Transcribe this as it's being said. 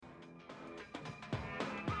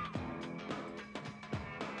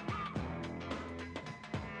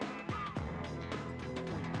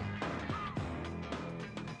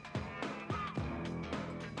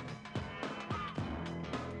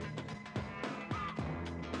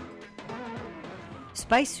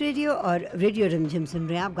Spice radio और radio रमझम सुन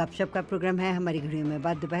रहे हैं आप। गपशप का प्रोग्राम है। हमारी घड़ियों में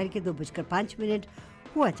बाद दोपहर के 2:05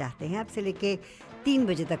 हुआ चाहते हैं। आपसे लेके 3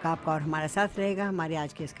 बजे तक आपका और हमारा साथ रहेगा हमारे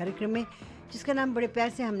आज के इस कार्यक्रम में, जिसका नाम बड़े प्यार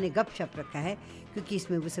से हमने गपशप रखा है, क्योंकि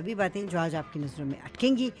इसमें वो सभी बातें जो आज आपकी नज़रों में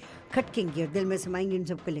अटकेंगी, खटकेंगी और दिल में समाएंगी, उन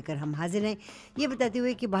सबको लेकर हम हाजिर हैं, ये बताते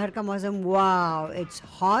हुए कि बाहर का मौसम wow it's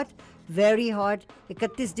hot, very hot,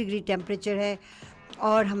 31 degree temperature है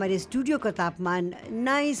और हमारे स्टूडियो का तापमान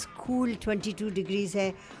नाइस कूल 22 डिग्रीज़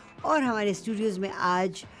है। और हमारे स्टूडियोज़ में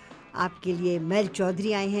आज आपके लिए मेल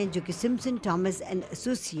चौधरी आए हैं, जो कि सिम्पसन थॉमस एंड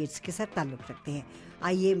एसोसिएट्स के साथ ताल्लुक़ रखते हैं।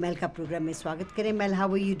 आइए मेल का प्रोग्राम में स्वागत करें। Mail,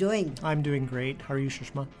 how are you doing? I'm doing great. How are you,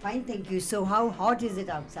 Sushma? Fine, thank you. So how hot is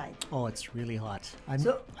it outside? Oh, it's really hot.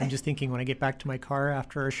 I'm just thinking when I get back to my car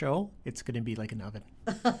after our show, it's going to be like an oven.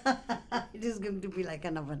 It is going to be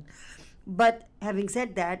like an oven. But having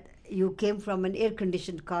said that, you came from an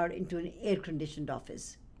air-conditioned car into an air-conditioned office.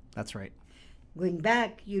 That's right. Going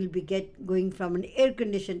back, you'll be going from an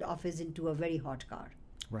air-conditioned office into a very hot car.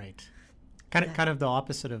 Right. Kind of the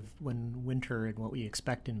opposite of when winter and what we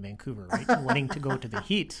expect in Vancouver, right? Wanting to go to the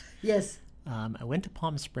heat. Yes. I went to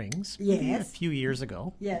Palm Springs Yes. a few years ago.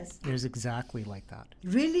 Yes. It was exactly like that.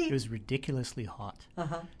 Really? It was ridiculously hot.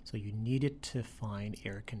 Uh-huh. So you needed to find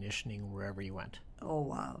air conditioning wherever you went. Oh,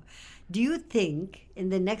 wow. Do you think in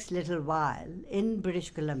the next little while in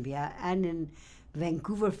British Columbia and in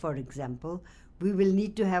Vancouver, for example, we will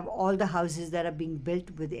need to have all the houses that are being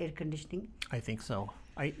built with air conditioning? I think so.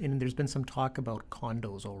 And there's been some talk about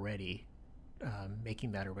condos already,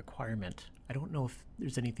 making that a requirement. I don't know if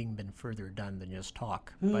there's anything been further done than just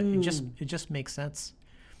talk, but it just makes sense,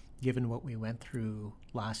 given what we went through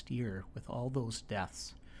last year with all those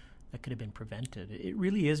deaths that could have been prevented. It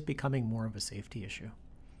really is becoming more of a safety issue.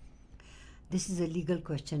 This is a legal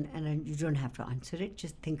question, and you don't have to answer it.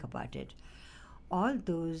 Just think about it. All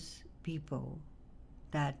those people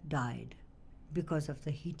that died because of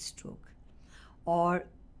the heat stroke or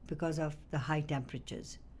because of the high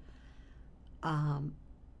temperatures,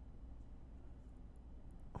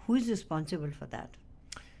 who is responsible for that?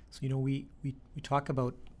 So, we talk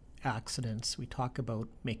about accidents, we talk about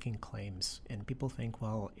making claims, and people think,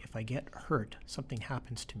 well, if I get hurt, something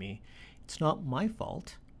happens to me, it's not my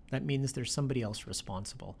fault. That means there's somebody else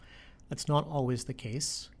responsible. That's not always the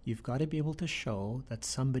case. You've got to be able to show that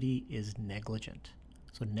somebody is negligent.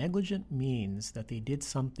 So negligent means that they did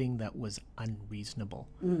something that was unreasonable,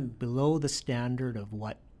 below the standard of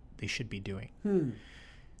what they should be doing.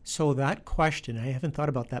 So that question, I haven't thought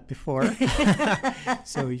about that before.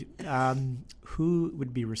 So who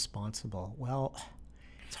would be responsible? Well,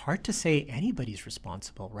 it's hard to say anybody's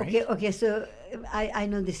responsible, right? Okay. So I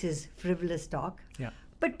know this is frivolous talk, Yeah.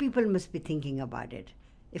 but people must be thinking about it.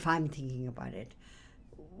 If I'm thinking about it,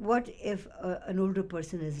 what if an older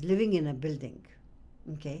person is living in a building,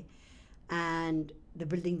 okay, and the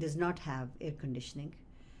building does not have air conditioning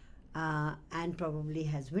and probably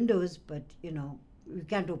has windows, but you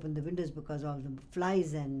can't open the windows because all the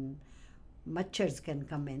flies and machars can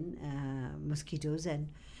come in, mosquitoes, and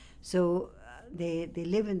so they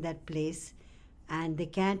live in that place and they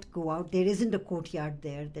can't go out. There isn't a courtyard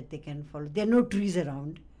there that they can follow. There are no trees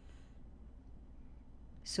around.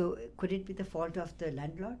 So could it be the fault of the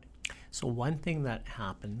landlord? So one thing that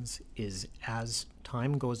happens is as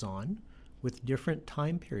time goes on, with different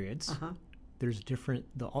time periods, there's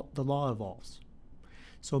the law evolves.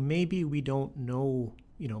 So maybe we don't know,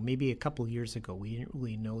 maybe a couple of years ago, we didn't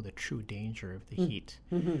really know the true danger of the heat.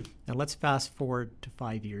 Now let's fast forward to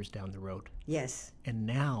 5 years down the road. Yes. And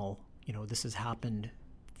now, this has happened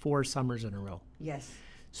 4 summers in a row. Yes.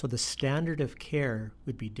 So the standard of care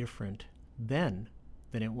would be different then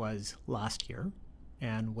than it was last year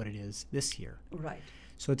and what it is this year. Right.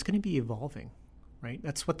 So it's going to be evolving, right?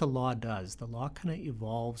 That's what the law does. The law kind of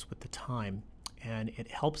evolves with the time, and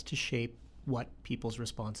it helps to shape what people's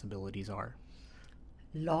responsibilities are.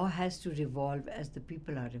 Law has to revolve as the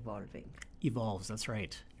people are evolving. Evolves, that's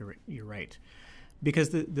right. You're right. Because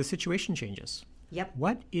the situation changes. Yep.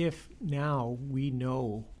 What if now we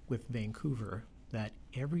know with Vancouver that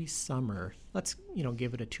every summer, let's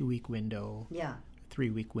give it a 2-week window, Yeah.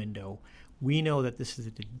 3-week window, we know that this is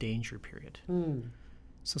a danger period.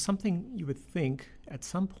 So something you would think at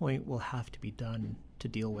some point will have to be done to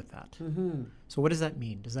deal with that. So what does that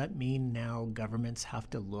mean? Does that mean now governments have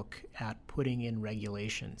to look at putting in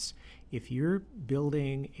regulations? If you're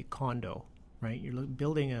building a condo, right, you're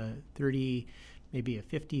building a 30, maybe a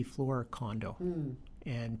 50-floor condo,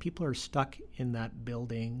 and people are stuck in that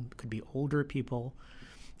building, could be older people,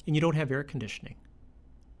 and you don't have air conditioning.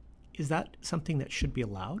 Is that something that should be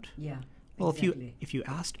allowed? Yeah. Well, exactly. if you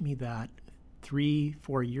asked me that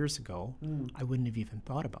 3-4 years ago, I wouldn't have even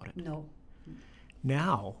thought about it. No.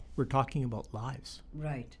 Now we're talking about lives,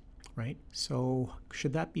 Right. right? So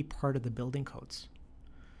should that be part of the building codes?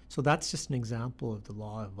 So that's just an example of the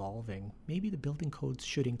law evolving. Maybe the building codes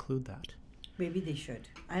should include that. Maybe they should.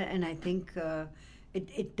 And I think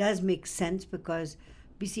it does make sense because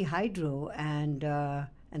BC Hydro and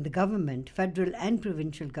the government, federal and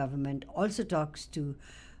provincial government, also talks to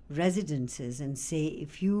residences and say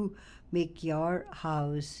if you make your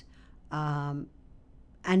house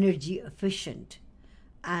energy efficient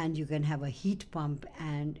and you can have a heat pump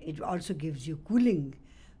and it also gives you cooling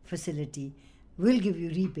facility, we'll give you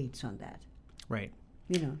rebates on that. Right.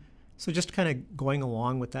 You know. So just kind of going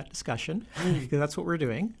along with that discussion, because that's what we're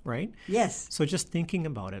doing, right? Yes. So just thinking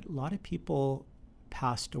about it, a lot of people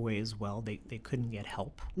passed away as well. They couldn't get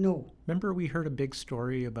help. No. Remember we heard a big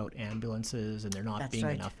story about ambulances and there not That's being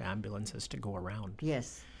right. enough ambulances to go around.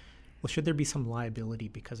 Yes. Well, should there be some liability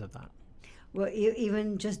because of that? Well,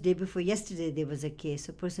 even just day before yesterday, there was a case.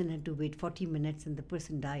 A person had to wait 40 minutes and the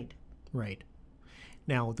person died. Right.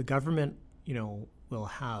 Now, the government, will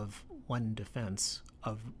have one defense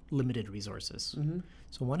of limited resources. Mm-hmm.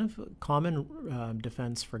 So one of the common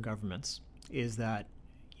defense for governments is that,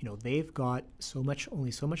 they've got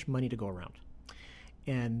only so much money to go around.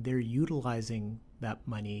 And they're utilizing that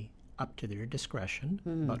money up to their discretion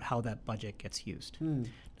about how that budget gets used. Now,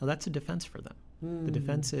 that's a defense for them. The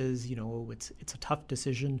defense is, it's a tough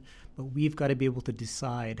decision, but we've got to be able to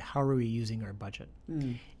decide how are we using our budget.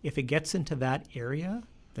 If it gets into that area,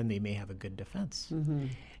 then they may have a good defense.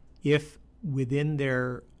 If within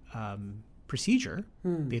their procedure,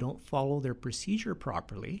 they don't follow their procedure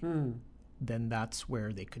properly, then that's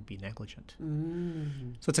where they could be negligent.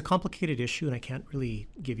 So it's a complicated issue, and I can't really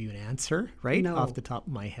give you an answer, right, off the top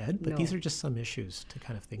of my head. But these are just some issues to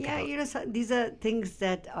kind of think about. Yeah, these are things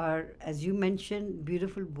that are, as you mentioned,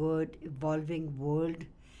 beautiful word, evolving world,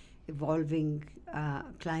 evolving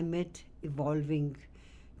climate, evolving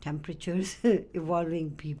temperatures,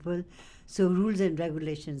 evolving people. So rules and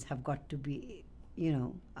regulations have got to be,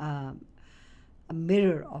 a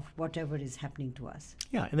mirror of whatever is happening to us.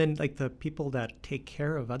 Yeah, and then like the people that take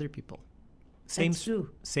care of other people. That's true.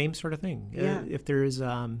 Same sort of thing. Yeah. If there is,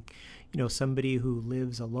 somebody who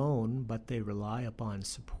lives alone, but they rely upon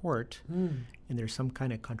support, and there's some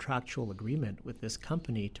kind of contractual agreement with this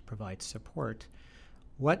company to provide support,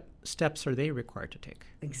 what steps are they required to take?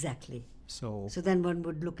 Exactly. So then one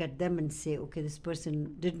would look at them and say, okay, this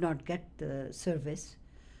person did not get the service,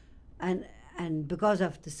 and because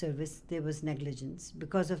of the service, there was negligence.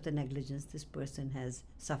 Because of the negligence, this person has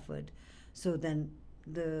suffered. So then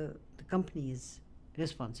the company is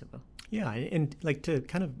responsible. Yeah, and like to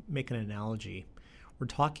kind of make an analogy, we're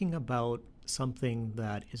talking about something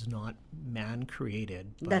that is not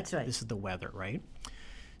man-created. But that's right. This is the weather, right?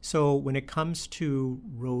 So when it comes to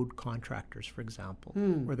road contractors, for example,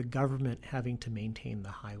 or the government having to maintain the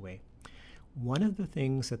highway, one of the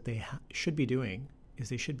things that they should be doing is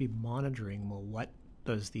they should be monitoring, well, what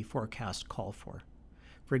does the forecast call for?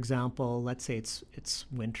 For example, let's say it's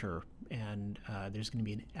winter and there's going to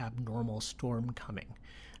be an abnormal storm coming.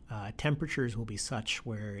 Temperatures will be such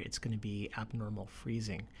where it's going to be abnormal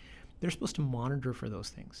freezing. They're supposed to monitor for those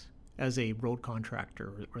things as a road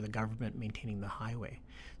contractor or the government maintaining the highway.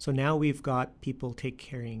 So now we've got people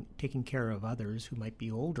taking care of others who might be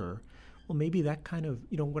older. Well, maybe that kind of,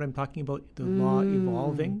 what I'm talking about, the law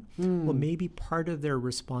evolving, well, maybe part of their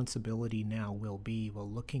responsibility now will be,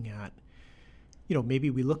 looking at, maybe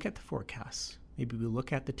we look at the forecasts, maybe we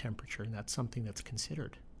look at the temperature, and that's something that's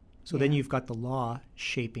considered. So then you've got the law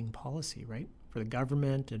shaping policy, right, for the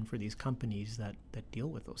government and for these companies that deal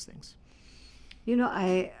with those things.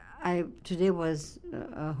 I today was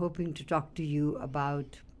hoping to talk to you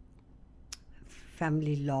about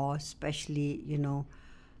family law, especially,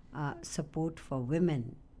 support for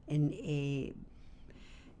women in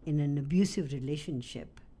an abusive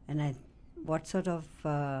relationship, and what sort of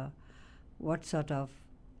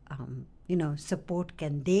support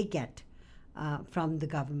can they get from the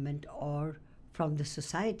government or from the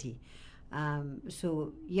society?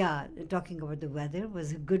 Talking about the weather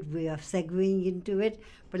was a good way of segueing into it.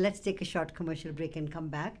 But let's take a short commercial break and come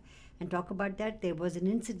back and talk about that. There was an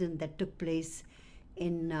incident that took place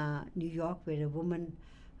in New York where a woman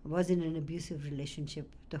was in an abusive relationship.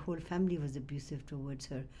 The whole family was abusive towards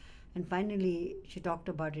her. And finally, she talked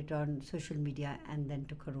about it on social media and then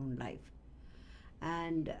took her own life.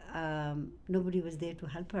 And nobody was there to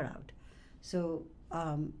help her out. So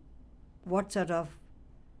what sort of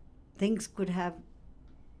things could have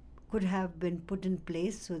been put in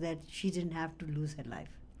place so that she didn't have to lose her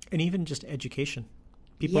life? And even just education.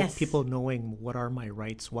 People knowing what are my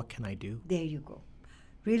rights, what can I do? There you go.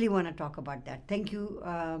 Really want to talk about that. Thank you.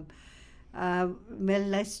 Mel,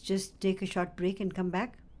 let's just take a short break and come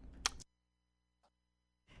back.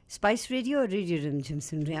 Spice radio और radio Rimjhim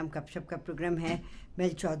सुन रहे हैं. हम गपशप का programme है.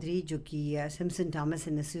 Mel Chaudhary जो कि सिम्पसन थॉमस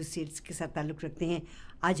एंड एसोसिएट्स के साथ ताल्लुक़ रखते हैं,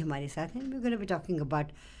 आज हमारे साथ हैं. We gonna be talking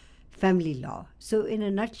about family law. So in a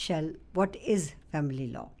nutshell, what is family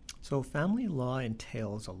law? So family law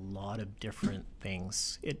entails a lot of different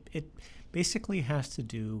things. It basically has to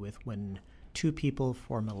do with when two people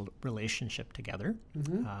form a relationship together.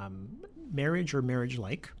 Marriage or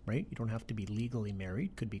marriage-like, right? You don't have to be legally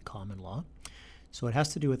married. Could be common law. So it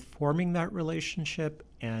has to do with forming that relationship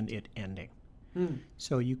and it ending.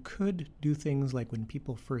 So you could do things like when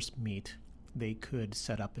people first meet, they could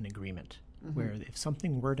set up an agreement where if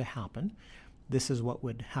something were to happen, this is what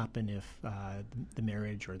would happen if the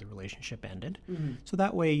marriage or the relationship ended. So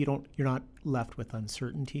that way you're not left with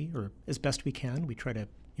uncertainty, or as best we can, we try to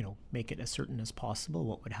make it as certain as possible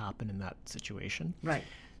what would happen in that situation. Right.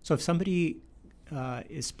 So if somebody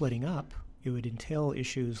is splitting up, it would entail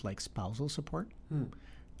issues like spousal support,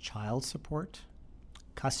 child support,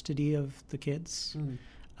 custody of the kids,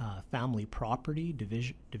 family property,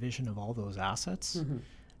 division of all those assets.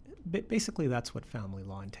 Basically, that's what family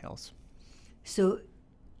law entails. So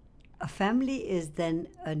a family is then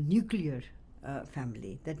a nuclear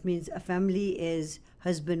family. That means a family is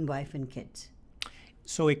husband, wife, and kids.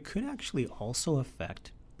 So it could actually also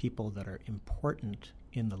affect people that are important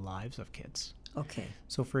in the lives of kids. Okay.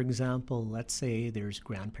 So for example, let's say there's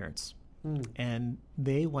grandparents and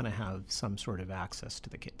they want to have some sort of access to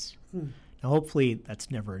the kids. Now, hopefully that's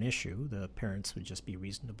never an issue. The parents would just be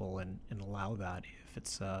reasonable and allow that if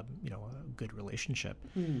it's a good relationship.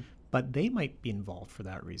 But they might be involved for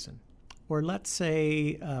that reason. Or let's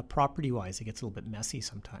say property-wise, it gets a little bit messy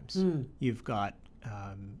sometimes. You've got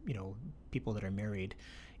people that are married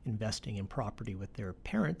investing in property with their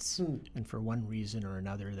parents, and for one reason or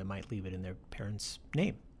another, they might leave it in their parents'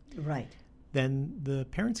 name. Right. Then the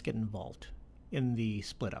parents get involved in the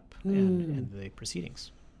split up and the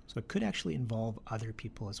proceedings. So it could actually involve other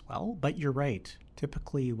people as well. But you're right.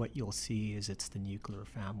 Typically what you'll see is it's the nuclear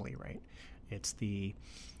family, right? It's the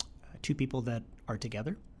two people that are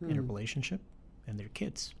together in a relationship and their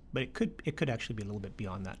kids. But it could actually be a little bit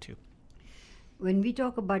beyond that too. When we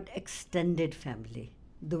talk about extended family,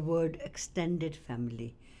 the word extended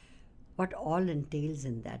family, what all entails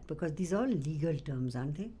in that? Because these are all legal terms,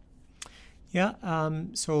 aren't they? Yeah.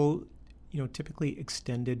 So, typically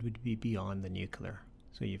extended would be beyond the nuclear.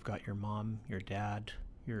 So you've got your mom, your dad,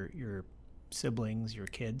 your siblings, your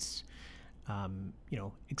kids.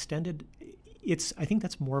 Extended. I think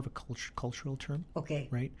that's more of a cultural term. Okay.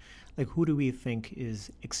 Right. Like, who do we think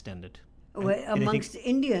is extended? Well, amongst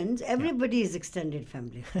Indians, everybody is extended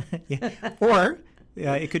family. Yeah. Or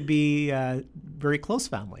it could be very close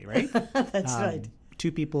family, right? That's right.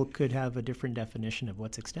 Two people could have a different definition of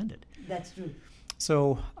what's extended. That's true.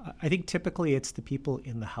 So I think typically it's the people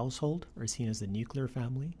in the household are seen as the nuclear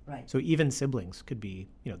family. Right. So even siblings could be,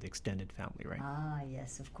 the extended family, right? Ah,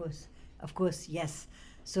 yes, of course. Of course, yes.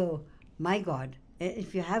 So, my God,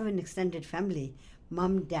 if you have an extended family,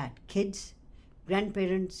 mom, dad, kids,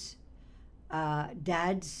 grandparents,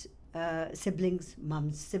 dads, siblings,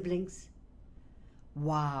 mom's siblings.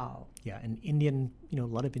 Wow. Yeah, and a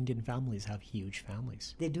lot of Indian families have huge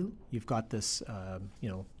families. They do? You've got this,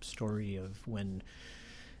 story of when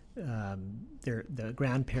the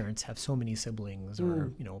grandparents have so many siblings or,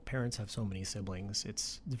 parents have so many siblings.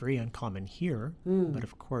 It's very uncommon here, but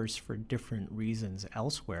of course, for different reasons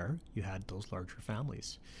elsewhere, you had those larger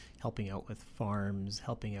families helping out with farms,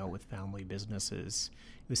 helping out with family businesses.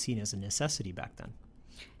 It was seen as a necessity back then.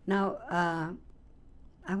 Now,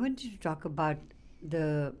 I want you to talk about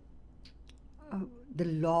the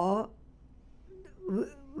law.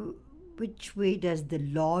 Which way does the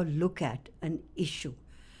law look at an issue?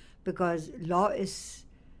 Because law is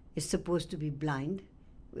supposed to be blind.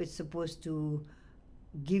 It's supposed to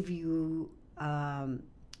give you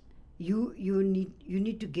you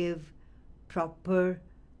need to give proper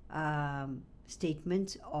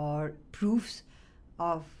statements or proofs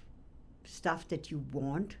of stuff that you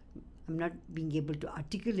want. I'm not being able to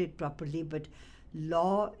articulate properly, but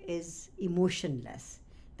law is emotionless.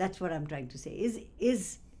 That's what I'm trying to say.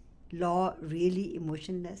 Is law really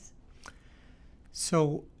emotionless?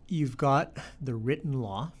 So you've got the written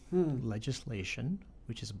law, legislation,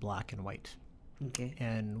 which is black and white. Okay.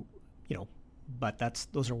 And, but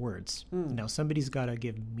those are words. Now somebody's got to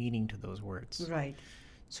give meaning to those words. Right.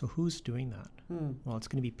 So who's doing that? Well, it's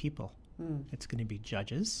going to be people. It's going to be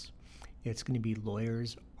judges. It's going to be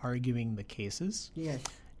lawyers arguing the cases. Yes.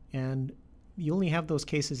 And you only have those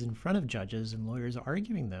cases in front of judges and lawyers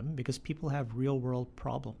arguing them because people have real world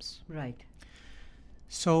problems. Right.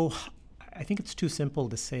 So I think it's too simple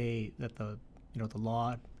to say that the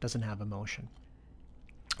law doesn't have emotion.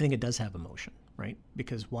 I think it does have emotion, right?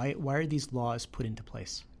 Because why are these laws put into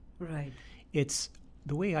place? Right. It's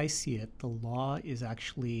the way I see it, the law is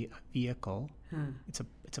actually a vehicle. It's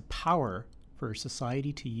a power for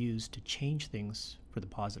society to use to change things for the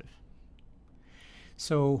positive.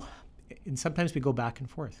 So, and sometimes we go back and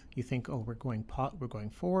forth. You think, oh, we're going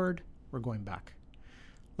forward, we're going back.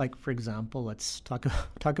 Like, for example, let's talk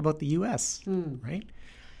about the U.S., right?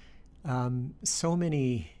 So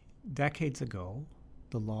many decades ago,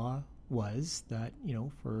 the law was that,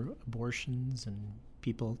 for abortions and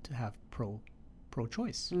people to have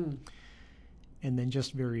pro-choice. And then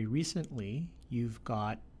just very recently, you've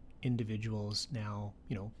got individuals now,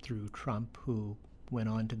 through Trump, who went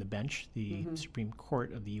on to the bench, the Supreme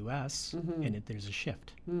Court of the U.S., and there's a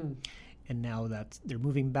shift. And now they're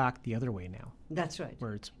moving back the other way now. That's right.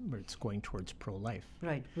 Where it's going towards pro-life.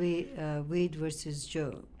 Right. Wade versus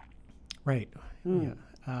Joe. Right. Yeah.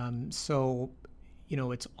 So,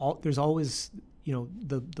 it's there's always,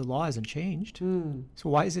 the law hasn't changed. So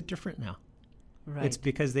why is it different now? Right. It's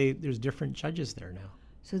because there's different judges there now.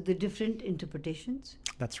 So the different interpretations?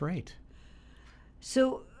 That's right.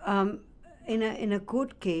 So in a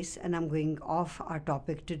court case, and I'm going off our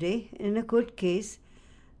topic today, in a court case,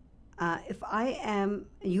 if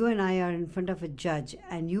you and I are in front of a judge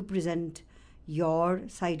and you present your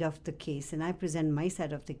side of the case and I present my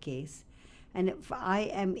side of the case, and if I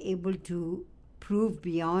am able to prove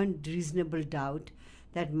beyond reasonable doubt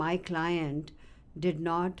that my client did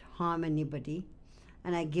not harm anybody,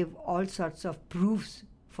 and I give all sorts of proofs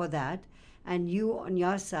for that, and you on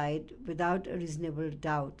your side, without a reasonable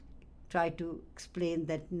doubt, try to explain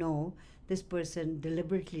that no, this person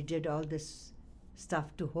deliberately did all this stuff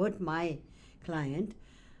to hurt my client,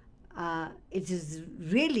 it is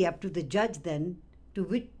really up to the judge then to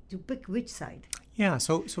pick which side. Yeah,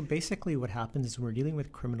 so basically what happens is when we're dealing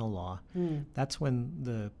with criminal law, that's when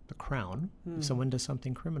the Crown, if someone does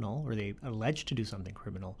something criminal or they allege to do something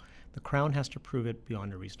criminal, the Crown has to prove it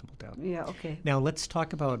beyond a reasonable doubt. Yeah, okay. Now let's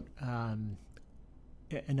talk about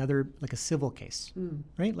another, like a civil case,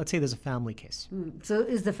 right? Let's say there's a family case. So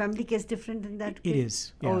is the family case different in that case? It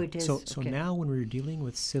is. Yeah. Oh, it is. So okay. now when we're dealing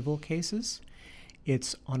with civil cases,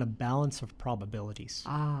 it's on a balance of probabilities.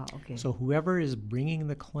 Ah, okay. So whoever is bringing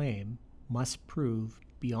the claim must prove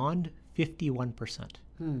beyond 51%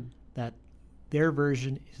 that their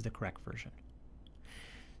version is the correct version.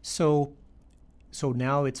 So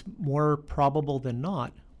now it's more probable than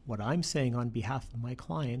not what I'm saying on behalf of my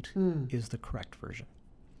client is the correct version.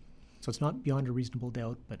 So it's not beyond a reasonable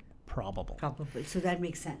doubt, but probable. Probably. So that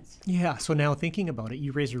makes sense. Yeah. So now thinking about it,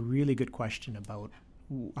 you raise a really good question about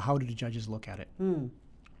how do the judges look at it?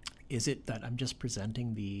 Is it that I'm just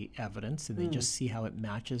presenting the evidence and they just see how it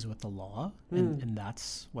matches with the law and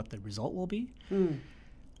that's what the result will be?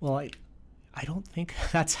 Well, I don't think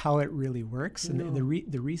that's how it really works. And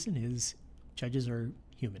the reason is judges are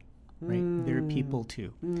human, right? They're people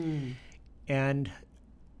too. And,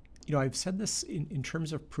 I've said this in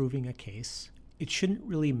terms of proving a case. It shouldn't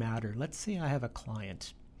really matter. Let's say I have a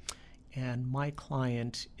client and my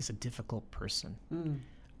client is a difficult person.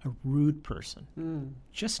 A rude person,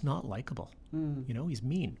 just not likable. He's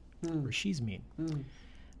mean or she's mean.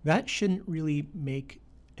 That shouldn't really make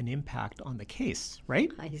an impact on the case, right?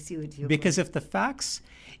 I see what you're Because if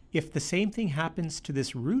the same thing happens to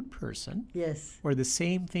this rude person, yes, or the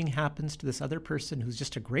same thing happens to this other person who's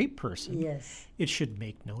just a great person, yes, it should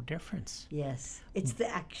make no difference. Yes, it's the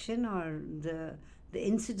action or the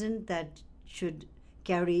incident that should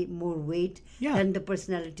carry more weight than the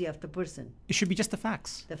personality of the person. It should be just the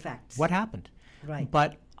facts. The facts. What happened? Right.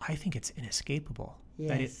 But I think it's inescapable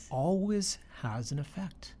that it Yes. always has an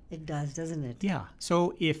effect. It does, doesn't it? Yeah.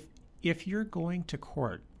 So if you're going to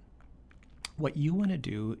court, what you want to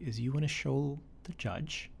do is you want to show the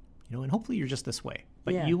judge, and hopefully you're just this way,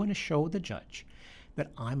 but Yeah. you want to show the judge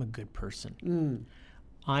that I'm a good person.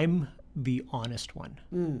 I'm the honest one.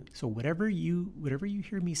 So whatever you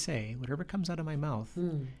hear me say, whatever comes out of my mouth,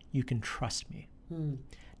 you can trust me.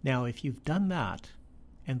 Now, if you've done that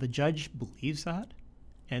and the judge believes that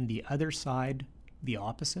and the other side, the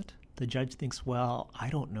opposite, the judge thinks, well, I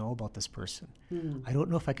don't know about this person. I don't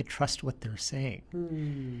know if I could trust what they're saying.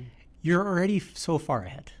 You're already so far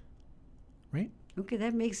ahead, right? Okay,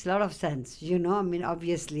 that makes a lot of sense.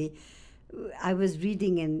 Obviously, I was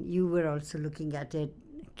reading and you were also looking at it,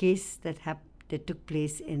 a case that took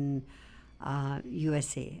place in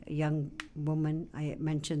USA, a young woman, I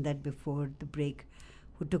mentioned that before the break,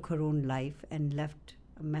 who took her own life and left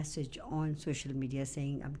a message on social media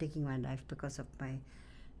saying, "I'm taking my life because of my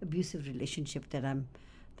abusive relationship that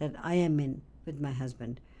I am in with my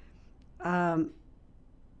husband."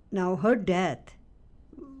 Now, her death,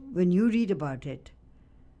 when you read about it,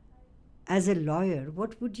 as a lawyer,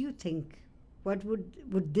 what would you think? What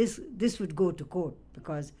would this would go to court?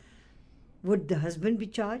 Because would the husband be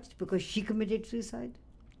charged because she committed suicide?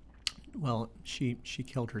 Well, she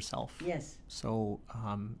killed herself. Yes. So,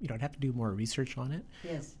 I'd have to do more research on it.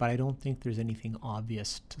 Yes. But I don't think there's anything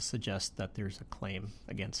obvious to suggest that there's a claim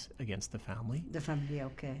against the family. The family,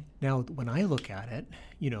 okay. Now, when I look at it,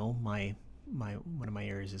 my one of my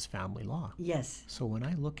areas is family law. Yes. So when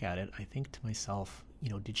I look at it, I think to myself,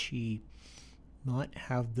 did she not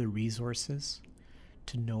have the resources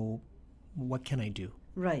to know what can I do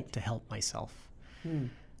Right. to help myself?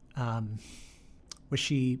 Was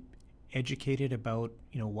she educated about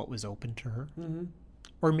what was open to her? Mm-hmm.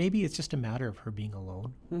 Or maybe it's just a matter of her being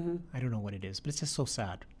alone. Mm-hmm. I don't know what it is, but it's just so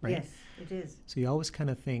sad, right? Yes, it is. So you always kind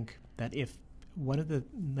of think that if one of the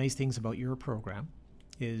nice things about your program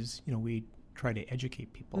is, we try to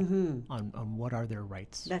educate people on what are their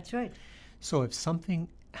rights. That's right. So if something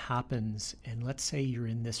happens, and let's say you're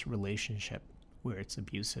in this relationship where it's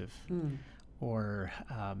abusive, or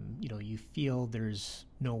you feel there's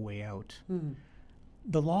no way out,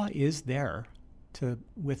 the law is there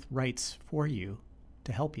with rights for you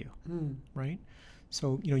to help you, right?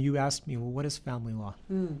 So you asked me, well, what is family law?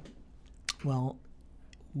 Well,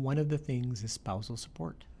 one of the things is spousal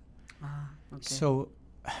support. Okay. So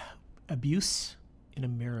abuse in a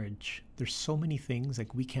marriage, there's so many things,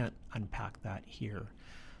 like we can't unpack that here,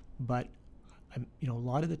 but a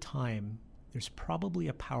lot of the time there's probably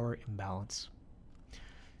a power imbalance.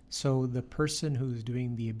 So the person who's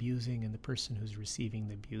doing the abusing and the person who's receiving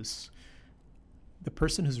the abuse, the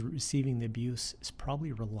person who's receiving the abuse is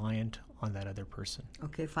probably reliant on that other person.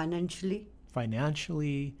 Okay, financially?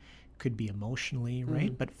 Financially, could be emotionally,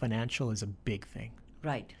 right? But financial is a big thing.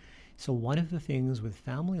 Right. So one of the things with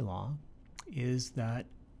family law is that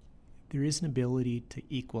there is an ability to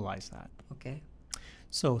equalize that. Okay.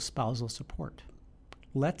 So spousal support.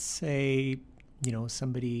 Let's say,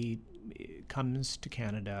 somebody comes to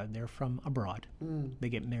Canada, they're from abroad. They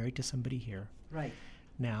get married to somebody here. Right.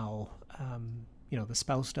 Now, the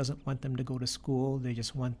spouse doesn't want them to go to school. They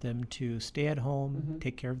just want them to stay at home,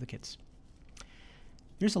 take care of the kids.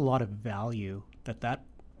 There's a lot of value that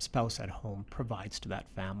spouse at home provides to that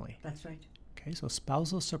family. That's right. Okay, so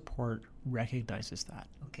spousal support recognizes that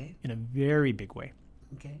Okay. in a very big way.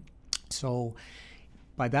 Okay. So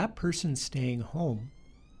by that person staying home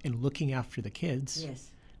and looking after the kids,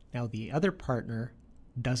 Yes. now the other partner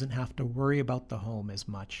doesn't have to worry about the home as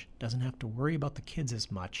much, doesn't have to worry about the kids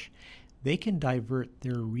as much. They can divert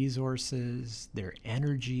their resources, their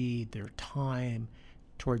energy, their time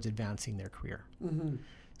towards advancing their career.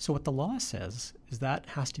 So what the law says is that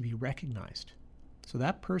has to be recognized. So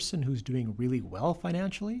that person who's doing really well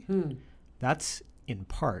financially, that's in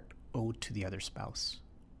part owed to the other spouse.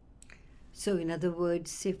 So in other words,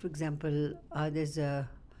 say for example, there's a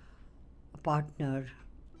partner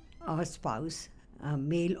or spouse,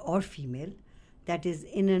 male or female, that is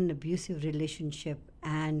in an abusive relationship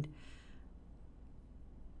and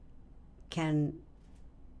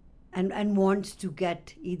wants to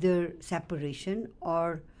get either separation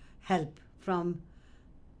or help from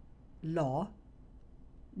law,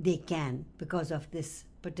 they can because of this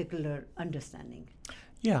particular understanding.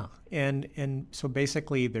 Yeah, and so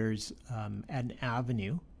basically there's an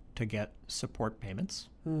avenue to get support payments.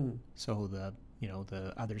 So the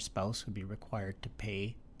other spouse would be required to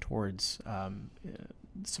pay towards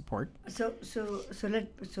support. So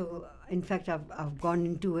in fact I've gone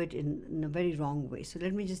into it in a very wrong way. So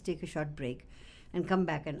let me just take a short break and come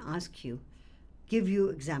back and give you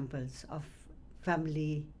examples of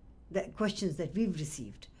family questions that we've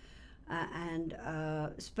received, and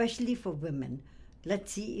especially for women.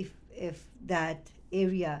 Let's see if that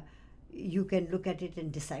area you can look at it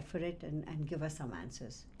and decipher it and give us some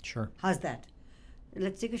answers. Sure. How's that?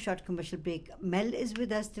 Let's take a short commercial break. Mel is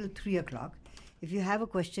with us till 3 o'clock. If you have a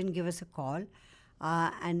question, give us a call,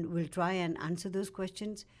 and we'll try and answer those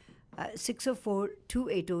questions.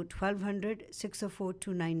 604-280-1200,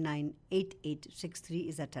 604-299-8863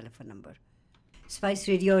 is our telephone number. Spice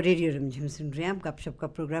radio और radio Rimjhim सुन रहे हैं आप। गपशप का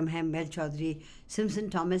programme है। Mel Chaudhary, Simpson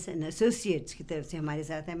Thomas and associates की तरफ से हमारे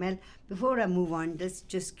साथ है। Mel, before I move on, let's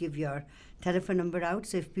just give your telephone number out,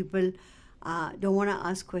 so if people don't want to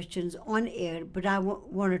ask questions on air, but I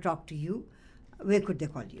want to talk to you, where could they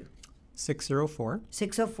call you? 604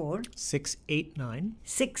 604 689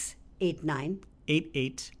 689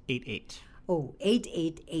 8888. Oh,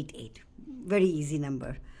 8888. Very easy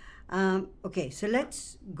number. Okay, so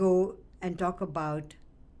let's go and talk about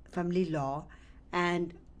family law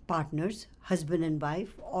and partners, husband and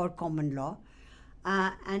wife, or common law.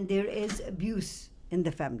 And there is abuse in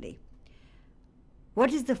the family.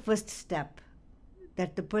 What is the first step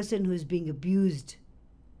that the person who is being abused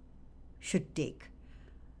should take?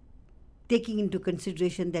 Taking into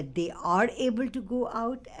consideration that they are able to go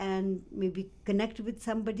out and maybe connect with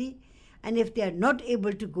somebody. And if they are not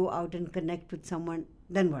able to go out and connect with someone,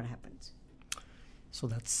 then what happens? So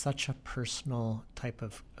that's such a personal type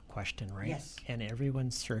of question, right? Yes. And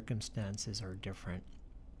everyone's circumstances are different.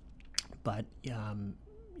 But,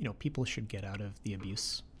 people should get out of the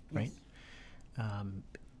abuse, right? Yes.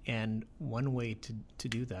 And one way to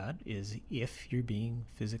do that is if you're being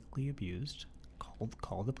physically abused,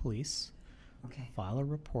 call the police, Okay. file a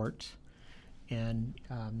report, and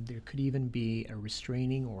there could even be a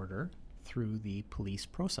restraining order through the police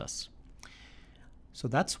process. So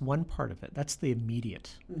that's one part of it. That's the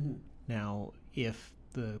immediate. Mm-hmm. Now, if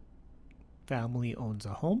the family owns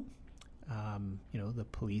a home, the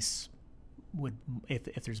police would,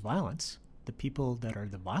 if there's violence, the people that are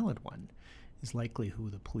the violent one is likely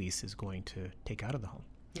who the police is going to take out of the home.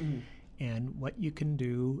 Mm-hmm. And what you can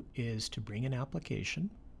do is to bring an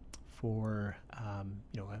application for,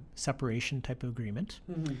 a separation type of agreement.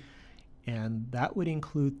 Mm-hmm. And that would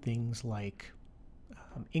include things like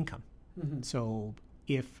income. Mm-hmm. So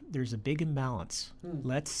if there's a big imbalance,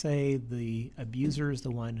 let's say the abuser is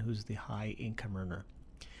the one who's the high income earner.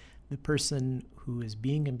 The person who is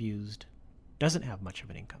being abused doesn't have much of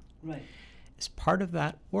an income. Right. As part of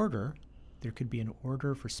that order, there could be an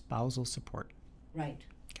order for spousal support. Right.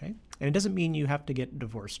 Okay? And it doesn't mean you have to get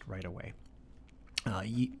divorced right away.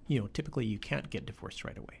 Typically you can't get divorced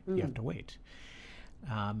right away. You have to wait.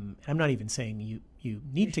 I'm not even saying you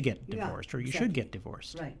need to get divorced or you should get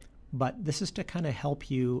divorced. Right. But this is to kind of help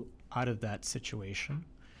you out of that situation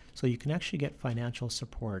so you can actually get financial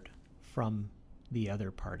support from the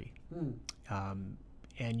other party.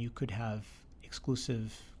 And you could have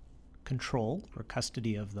exclusive control or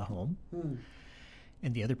custody of the home,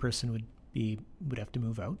 and the other person would have to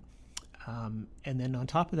move out. And then on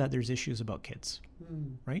top of that, there's issues about kids,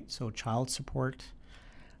 right? So child support,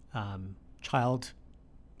 child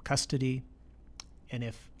custody, and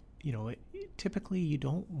if, typically you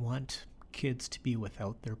don't want kids to be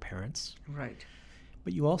without their parents. Right.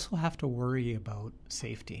 But you also have to worry about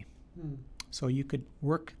safety. So you could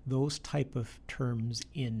work those type of terms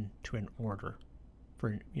into an order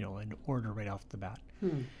for, an order right off the bat.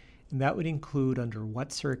 And that would include under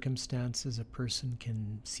what circumstances a person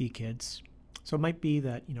can see kids. So it might be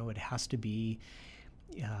that, it has to be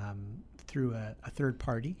through a third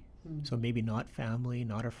party. So maybe not family,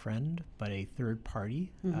 not a friend, but a third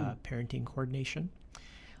party parenting coordination.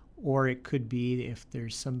 Or it could be if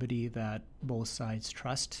there's somebody that both sides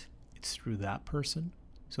trust, it's through that person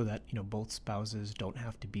so that, both spouses don't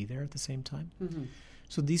have to be there at the same time.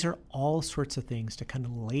 So these are all sorts of things to kind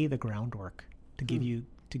of lay the groundwork to give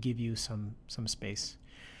you some space.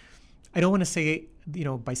 I don't want to say,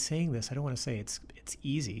 by saying this, I don't want to say it's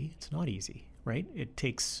easy. It's not easy, right? It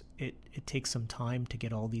takes some time to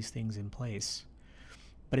get all these things in place,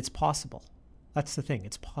 but it's possible. That's the thing.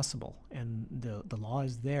 It's possible, and the law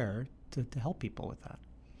is there to help people with that.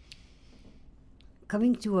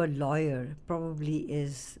 Coming to a lawyer probably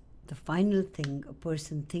is the final thing a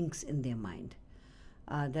person thinks in their mind.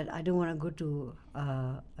 That I don't want to go to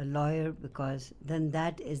a lawyer because then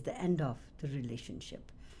that is the end of the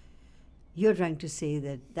relationship. You're trying to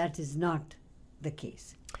say that is not the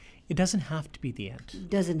case. It doesn't have to be the end. It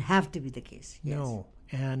doesn't have to be the case. Yes. No.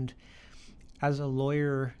 And as a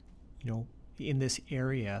lawyer, in this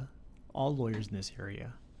area, all lawyers in this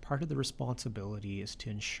area, part of the responsibility is to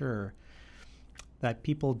ensure that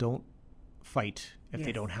people don't fight if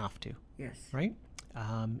they don't have to. Yes. Right?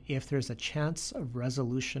 If there's a chance of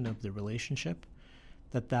resolution of the relationship,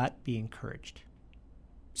 that be encouraged.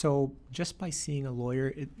 So just by seeing a lawyer,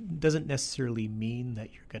 it doesn't necessarily mean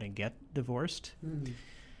that you're going to get divorced.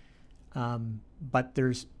 But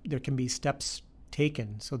there can be steps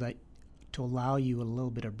taken so that to allow you a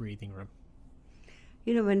little bit of breathing room.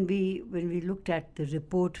 When we looked at the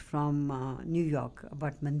report from New York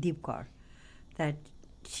about Mandeep Kaur, that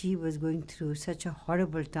she was going through such a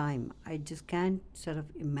horrible time, I just can't sort of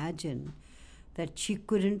imagine that she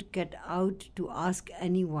couldn't get out to ask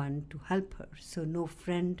anyone to help her. So no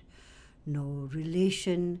friend, no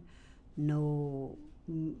relation, no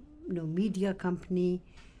media company,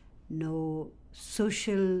 no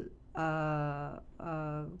social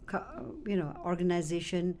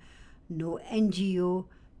organization, no NGO.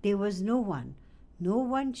 There was no one. No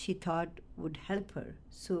one she thought would help her.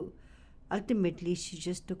 So ultimately, she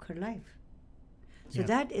just took her life. So Yeah.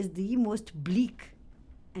 that is the most bleak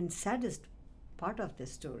and saddest part of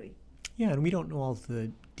this story. Yeah, and we don't know all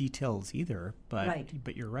the details either, but Right.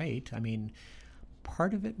 but you're right. I mean,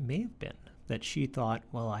 part of it may have been that she thought,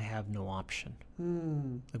 well, I have no option.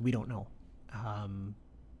 Like, we don't know.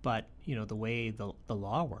 But, the way the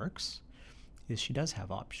law works is she does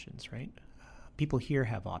have options, right? People here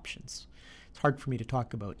have options. It's hard for me to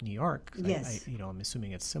talk about New York. 'Cause Yes. I'm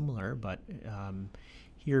assuming it's similar, but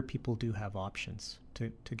here people do have options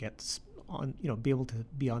to get on, be able to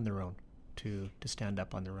be on their own, to stand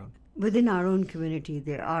up on their own. Within our own community,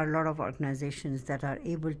 there are a lot of organizations that are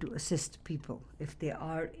able to assist people if they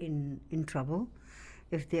are in trouble,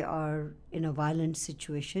 if they are in a violent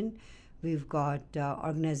situation. We've got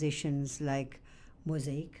organizations like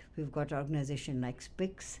Mosaic, we've got organizations like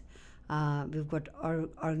SPICS, we've got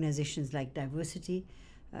organizations like Diversity,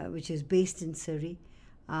 which is based in Surrey.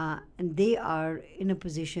 And they are in a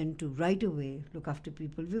position to right away look after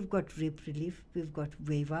people. We've got Rape Relief, we've got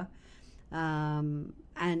WAVA,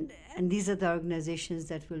 and these are the organizations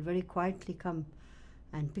that will very quietly come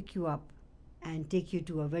and pick you up and take you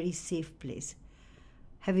to a very safe place.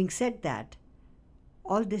 Having said that,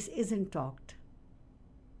 all this isn't talked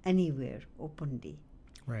anywhere openly.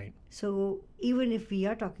 Right. So even if we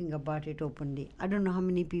are talking about it openly, I don't know how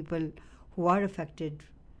many people who are affected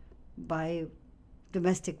by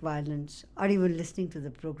domestic violence are even listening to the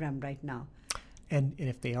program right now. And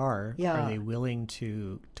if they are they willing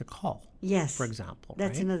to call? Yes. For example,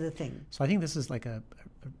 That's right? another thing. So I think this is like a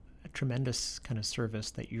tremendous kind of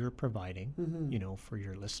service that you're providing, for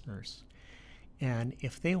your listeners. And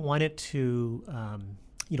if they wanted to,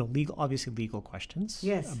 obviously legal questions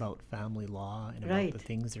Yes. about family law and Right. about the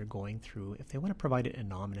things they're going through, if they want to provide it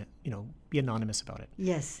anonymous, be anonymous about it.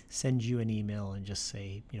 Yes. Send you an email and just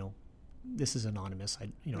say, this is anonymous.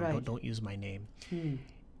 Right. Don't use my name.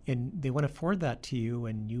 And they want to forward that to you,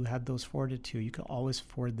 and you had those forwarded to you. You can always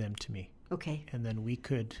forward them to me, Okay. and then we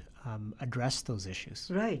could address those issues.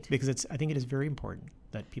 Right. Because I think it is very important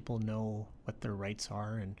that people know what their rights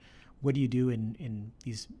are and what do you do in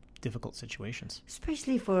these difficult situations.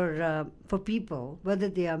 Especially for people, whether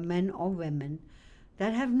they are men or women,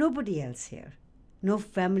 that have nobody else here, no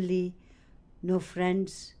family, no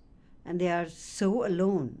friends, and they are so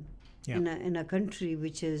alone in a country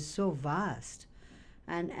which is so vast,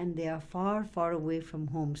 and they are far, far away from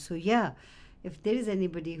home. So if there is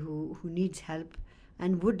anybody who needs help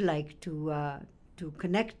and would like to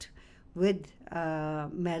connect with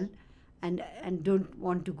Mel, and don't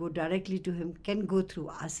want to go directly to him, can go through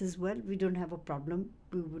us as well. We don't have a problem.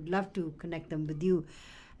 We would love to connect them with you.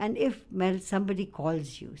 And if Mel, somebody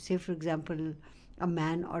calls you, say for example, a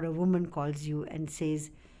man or a woman calls you and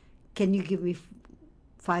says, can you give me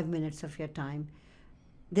 5 minutes of your time?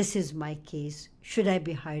 This is my case. Should I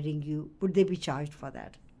be hiring you? Would they be charged for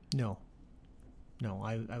that? No,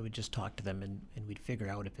 I would just talk to them and we'd figure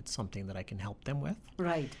out if it's something that I can help them with.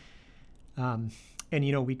 Right. And,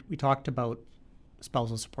 we talked about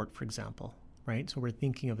spousal support, for example, right? So we're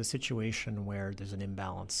thinking of a situation where there's an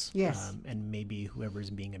imbalance. Yes. And maybe whoever is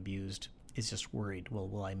being abused is just worried, well,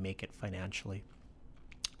 will I make it financially?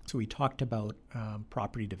 So we talked about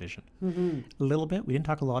property division a little bit. We didn't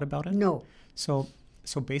talk a lot about it. No. So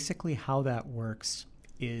basically how that works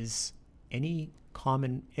is any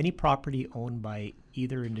property owned by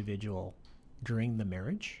either individual during the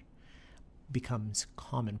marriage becomes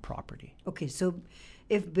common property. Okay, so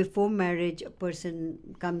if before marriage a person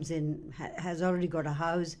comes in, has already got a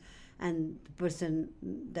house, and the person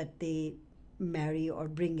that they marry or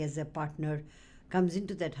bring as a partner comes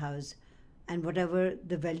into that house, and whatever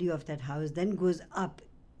the value of that house then goes up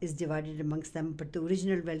is divided amongst them, but the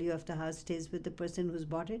original value of the house stays with the person who's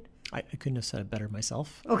bought it? I couldn't have said it better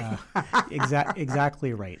myself. Okay.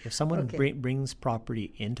 Exactly right. If someone Okay. brings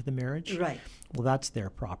property into the marriage, Right. well, that's their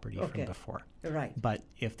property Okay. from before. Right. But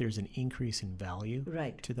if there's an increase in value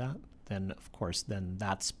Right. to that, then of course, then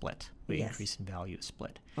that's split. The Yes. increase in value is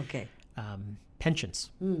split. Okay. Pensions.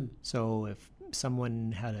 So if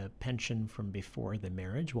someone had a pension from before the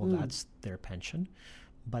marriage, well, that's their pension.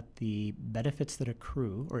 But the benefits that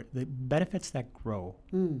accrue, or the benefits that grow,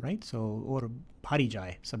 right? So, or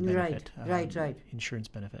harijai, some benefit, Right. insurance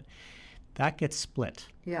benefit, that gets split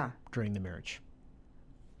Yeah. during the marriage.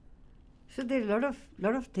 So there are a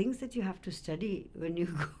lot of things that you have to study when you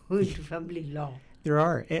go into family law. There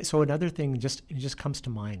are. So another thing it just comes to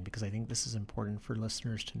mind, because I think this is important for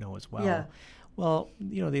listeners to know as well. Yeah. Well,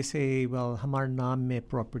 they say, well, hamar naam mein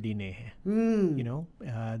property nahi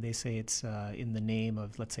hai. They say it's in the name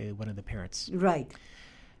of, let's say, one of the parents. Right.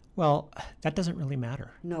 Well, that doesn't really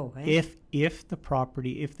matter. No. If the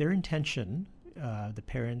property, if their intention, the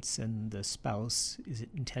parents and the spouse,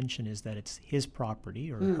 intention is that it's his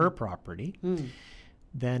property or her property,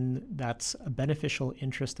 then that's a beneficial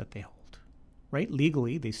interest that they hold, right?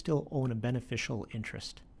 Legally, they still own a beneficial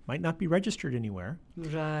interest. Might not be registered anywhere.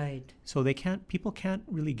 Right. So people can't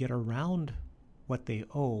really get around what they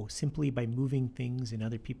owe simply by moving things in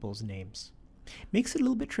other people's names. Makes it a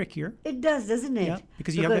little bit trickier. It does, doesn't it? Yeah,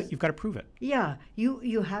 because you've got to prove it. Yeah,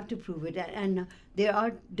 you have to prove it, and there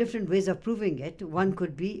are different ways of proving it. One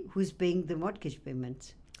could be who's paying the mortgage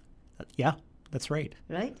payments. Yeah, that's right.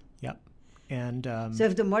 Right? Yep. And so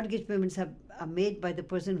if the mortgage payments are made by the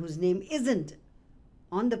person whose name isn't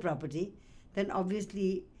on the property, then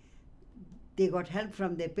obviously they got help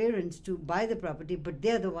from their parents to buy the property, but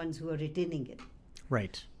they're the ones who are retaining it.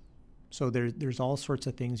 Right. So there's all sorts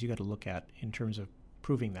of things you got to look at in terms of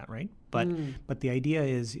proving that, right? But the idea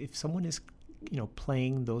is, if someone is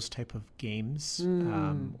playing those type of games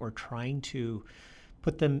or trying to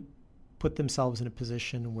put themselves in a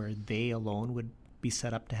position where they alone would be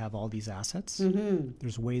set up to have all these assets,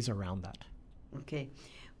 there's ways around that. Okay.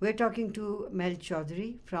 We're talking to Mel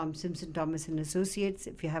Chaudhary from Simpson Thomas and Associates.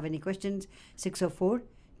 If you have any questions,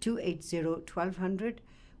 604-280-1200.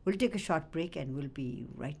 We'll take a short break and we'll be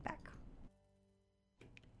right back.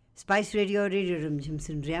 Spice radio Rimjhim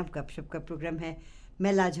सुन रहे हैं. आपका शप का programme है.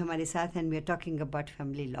 Mail आज हमारे साथ, and we are talking about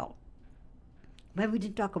family law. But we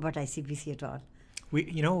didn't talk about ICBC at all.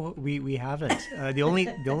 We haven't. The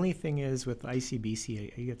only thing is with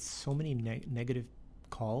ICBC, I get so many negative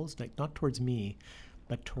calls, like not towards me,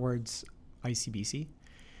 but towards ICBC.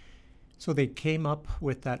 So they came up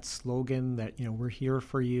with that slogan that we're here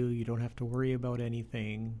for you. You don't have to worry about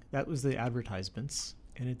anything. That was the advertisements,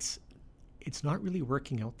 and it's not really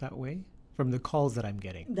working out that way from the calls that I'm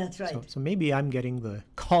getting. That's right. So maybe I'm getting the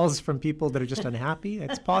calls from people that are just unhappy.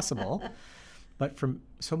 It's possible. But from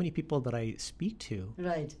so many people that I speak to,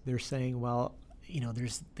 right, they're saying, well,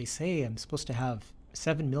 they say I'm supposed to have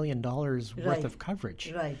 $7 million worth of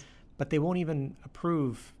coverage. Right. But they won't even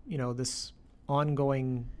approve, this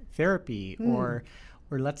ongoing therapy or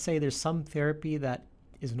let's say there's some therapy that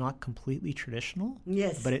is not completely traditional.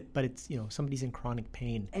 Yes. But it's somebody's in chronic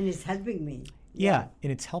pain. And it's helping me. Yeah,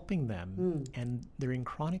 and it's helping them. And they're in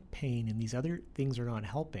chronic pain and these other things are not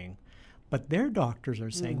helping. But their doctors are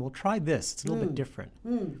saying, well, try this. It's a little bit different.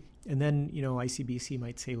 And then, ICBC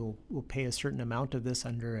might say, well, we'll pay a certain amount of this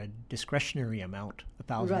under a discretionary amount,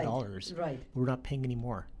 $1,000. Right. We're not paying any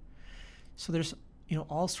more. So there's,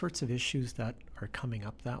 all sorts of issues that are coming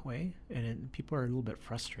up that way. And people are a little bit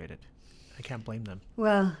frustrated. I can't blame them.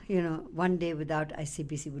 Well, one day without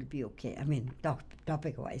ICBC will be okay. I mean,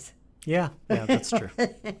 topic-wise. Yeah, that's true.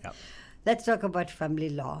 Yep. Let's talk about family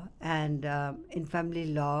law. And in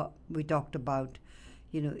family law, we talked about,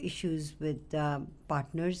 issues with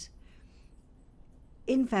partners.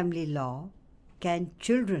 In family law, can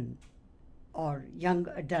children or young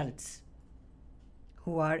adults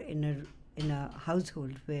who are in a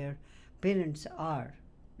household where parents are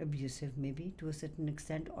abusive, maybe to a certain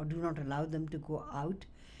extent, or do not allow them to go out,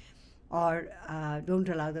 or don't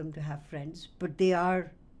allow them to have friends, but they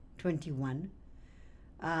are 21,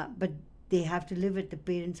 but they have to live at the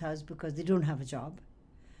parents' house because they don't have a job,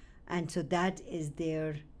 and so that is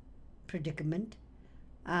their predicament,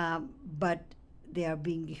 but they are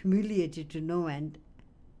being humiliated to no end.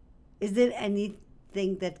 Is there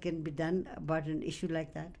anything that can be done about an issue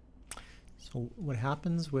like that? So what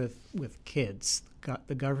happens with kids,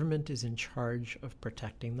 the government is in charge of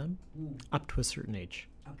protecting them up to a certain age.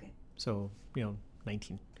 Okay. So,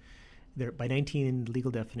 19. By 19 in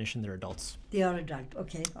legal definition, they're adults. They are adult.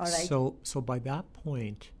 Okay. All right. So by that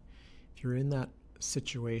point, if you're in that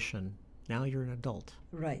situation, now you're an adult.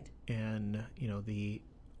 Right. And, the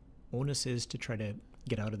onus is to try to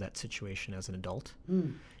get out of that situation as an adult.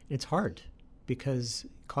 It's hard because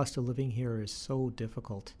cost of living here is so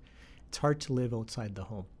difficult. It's hard to live outside the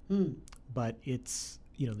home. But it's,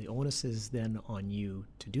 the onus is then on you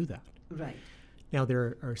to do that. Right. Now,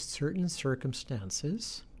 there are certain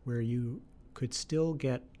circumstances where you could still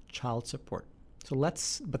get child support.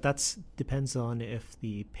 But that depends on if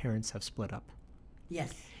the parents have split up.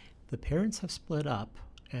 Yes. The parents have split up.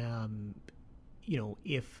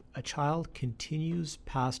 If a child continues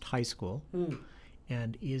past high school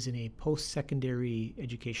and is in a post-secondary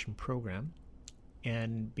education program,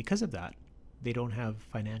 and because of that, they don't have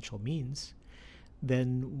financial means,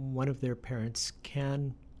 then one of their parents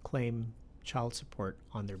can claim child support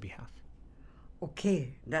on their behalf.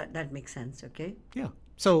 Okay, that makes sense. Okay. Yeah.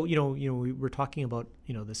 So we were talking about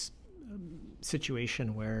this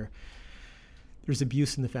situation where there's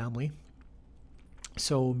abuse in the family.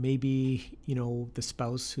 So maybe the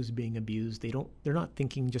spouse who's being abused, they're not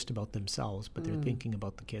thinking just about themselves, but they're thinking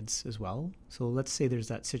about the kids as well. So let's say there's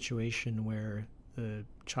that situation where the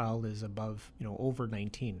child is above over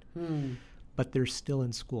 19, but they're still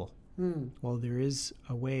in school. Well, there is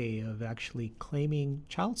a way of actually claiming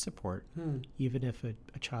child support, even if a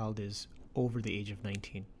child is over the age of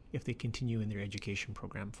 19, if they continue in their education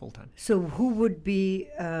program full time. So who would be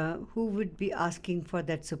asking for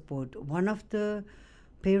that support? One of the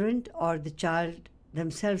parent or the child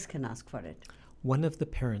themselves can ask for it? One of the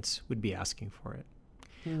parents would be asking for it.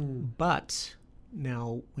 But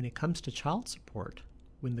now, when it comes to child support,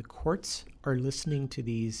 when the courts are listening to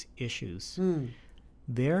these issues,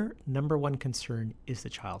 their number one concern is the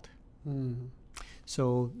child.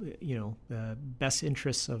 So, the best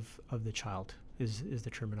interests of the child is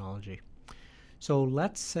the terminology. So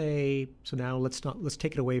let's take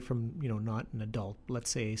it away from, not an adult.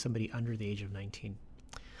 Let's say somebody under the age of 19.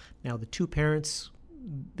 Now, the two parents,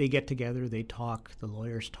 they get together, they talk, the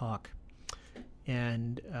lawyers talk,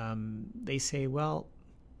 and they say, well,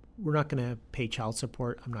 we're not going to pay child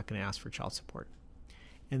support. I'm not going to ask for child support.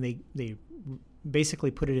 And they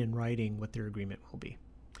basically put it in writing what their agreement will be.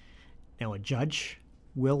 Now, a judge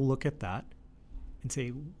will look at that and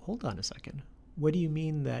say, hold on a second. What do you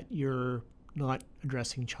mean that you're not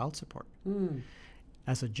addressing child support?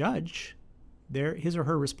 As a judge, his or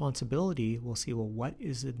her responsibility will see, well, what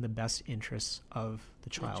is in the best interests of the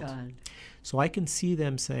child? So I can see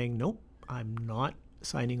them saying, nope, I'm not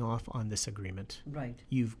signing off on this agreement. Right.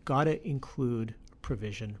 You've got to include a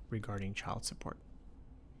provision regarding child support.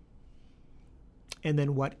 And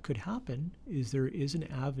then what could happen is there is an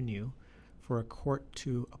avenue for a court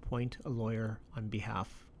to appoint a lawyer on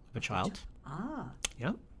behalf of a child.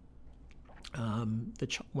 Yeah.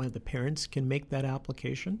 One of the parents can make that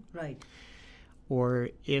application. Right. Or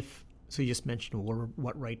so you just mentioned,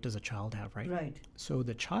 what right does a child have, right? Right. So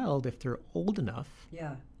the child, if they're old enough,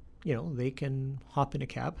 they can hop in a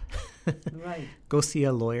cab, right, go see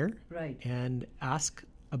a lawyer, right, and ask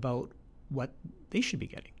about what they should be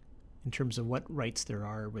getting in terms of what rights there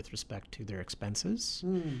are with respect to their expenses,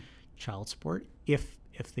 child support, if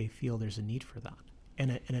they feel there's a need for that.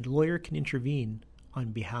 And a lawyer can intervene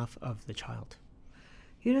on behalf of the child.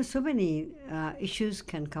 So many issues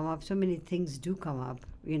can come up, so many things do come up,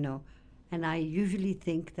 and I usually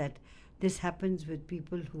think that this happens with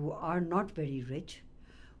people who are not very rich,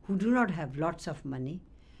 who do not have lots of money,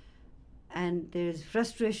 and there is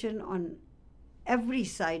frustration on every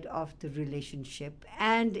side of the relationship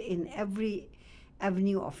and in every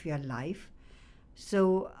avenue of your life.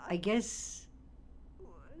 So I guess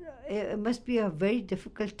it must be a very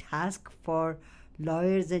difficult task for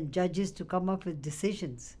lawyers and judges to come up with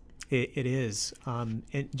decisions. It is.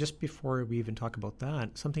 And just before we even talk about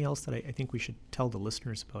that, something else that I think we should tell the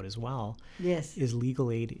listeners about as well, is legal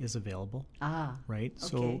aid is available. Right?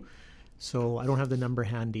 Okay. So I don't have the number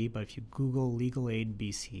handy, but if you Google Legal Aid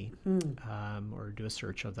BC or do a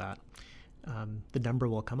search of that, the number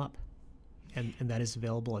will come up. And that is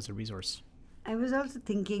available as a resource. I was also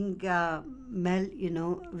thinking, Mel,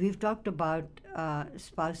 we've talked about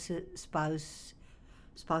spousal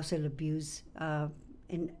abuse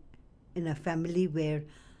in a family where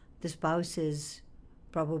the spouse is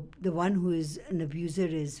probably the one who is an abuser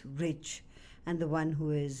is rich and the one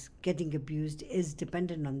who is getting abused is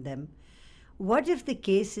dependent on them. What if the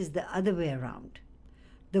case is the other way around?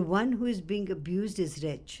 The one who is being abused is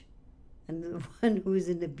rich and the one who is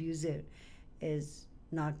an abuser is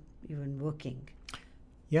not even working.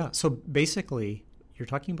 Yeah, so basically you're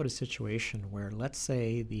talking about a situation where, let's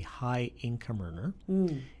say, the high income earner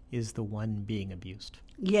is the one being abused.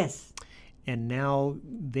 Yes. And now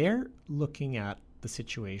they're looking at the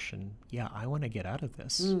situation, I want to get out of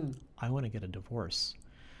this. I want to get a divorce.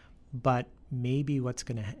 But maybe what's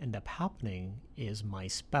going to end up happening is my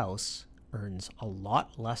spouse earns a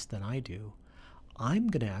lot less than I do. I'm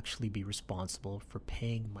going to actually be responsible for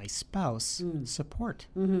paying my spouse support.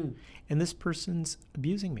 And this person's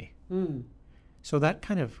abusing me. So that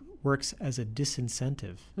kind of works as a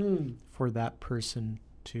disincentive for that person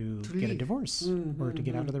to get a divorce or to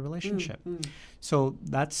get out of the relationship. So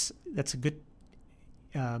that's a good.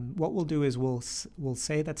 What we'll do is we'll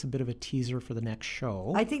say that's a bit of a teaser for the next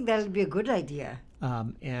show. I think that'll be a good idea.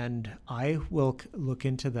 And I will look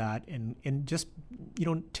into that and just,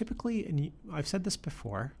 typically, and I've said this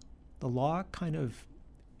before, the law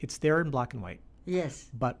it's there in black and white. Yes.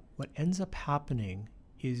 But what ends up happening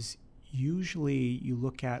is usually you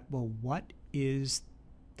look at, well, what is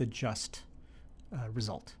the just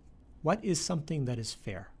result? What is something that is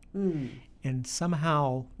fair? And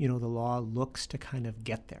somehow, the law looks to kind of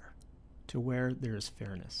get there, to where there is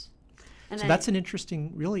fairness. And so that's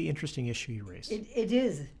an really interesting issue you raise. It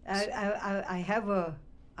is. I have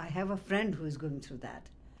a friend who is going through that.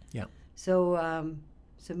 Yeah. So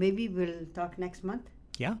maybe we'll talk next month.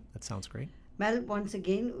 Yeah, that sounds great. Mel, once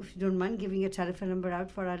again, if you don't mind giving your telephone number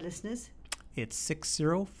out for our listeners. It's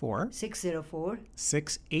 604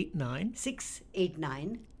 689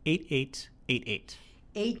 8888.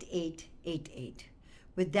 8888.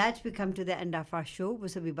 With that, we come to the end of our show. वो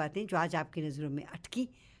सभी बातें जो आज आपकी नज़रों में अटकी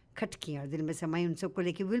खटकी और दिल में समाई उन सबको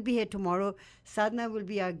लेके we'll be here tomorrow. Sadhna will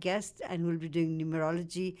be our guest and we'll be doing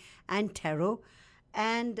numerology and tarot.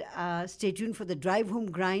 And stay tuned for the Drive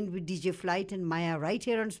Home Grind with DJ Flight and Maya right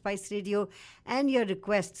here on Spice Radio. And your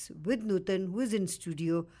requests with Nutan, who is in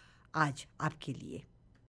studio, आज आपके लिए.